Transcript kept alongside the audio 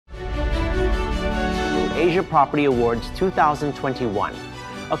Asia Property Awards 2021,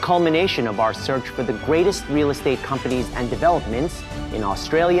 a culmination of our search for the greatest real estate companies and developments in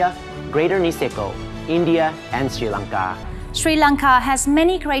Australia, Greater Niseko, India, and Sri Lanka. Sri Lanka has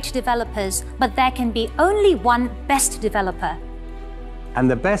many great developers, but there can be only one best developer. And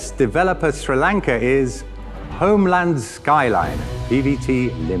the best developer Sri Lanka is Lands Skyline,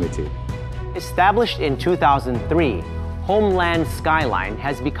 PVT Limited. Established in 2003, Lands Skyline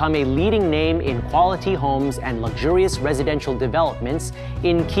has become a leading name in quality homes and luxurious residential developments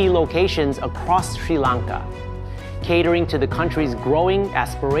in key locations across Sri Lanka. Catering to the country's growing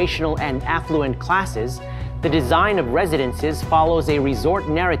aspirational and affluent classes, the design of residences follows a resort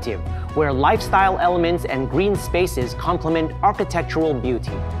narrative where lifestyle elements and green spaces complement architectural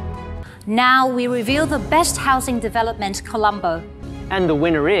beauty. Now we reveal the best housing development, Colombo. And the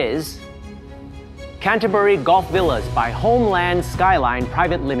winner is Canterbury Golf Villas by Lands Skyline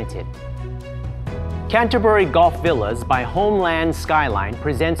Private Limited. Canterbury Golf Villas by Lands Skyline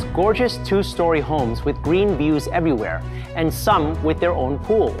presents gorgeous two-story homes with green views everywhere, and some with their own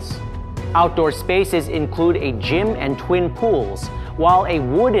pools. Outdoor spaces include a gym and twin pools, while a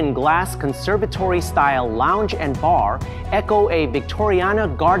wood and glass conservatory-style lounge and bar echo a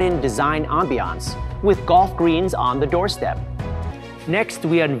Victoriana garden design ambiance, with golf greens on the doorstep. Next,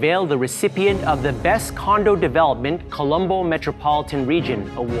 we unveil the recipient of the Best Condo Development Colombo Metropolitan Region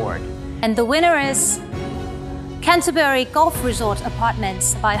Award. And the winner is Canterbury Golf Resort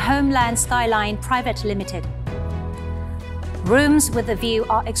Apartments by Lands Skyline Private Limited. Rooms with a view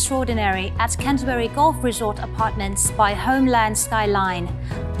are extraordinary at Canterbury Golf Resort Apartments by Lands Skyline.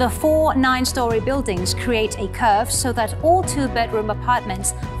 The 4 9-story buildings create a curve so that all 2-bedroom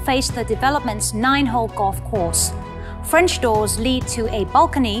apartments face the development's 9-hole golf course. French doors lead to a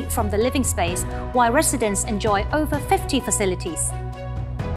balcony from the living space, while residents enjoy over 50 facilities.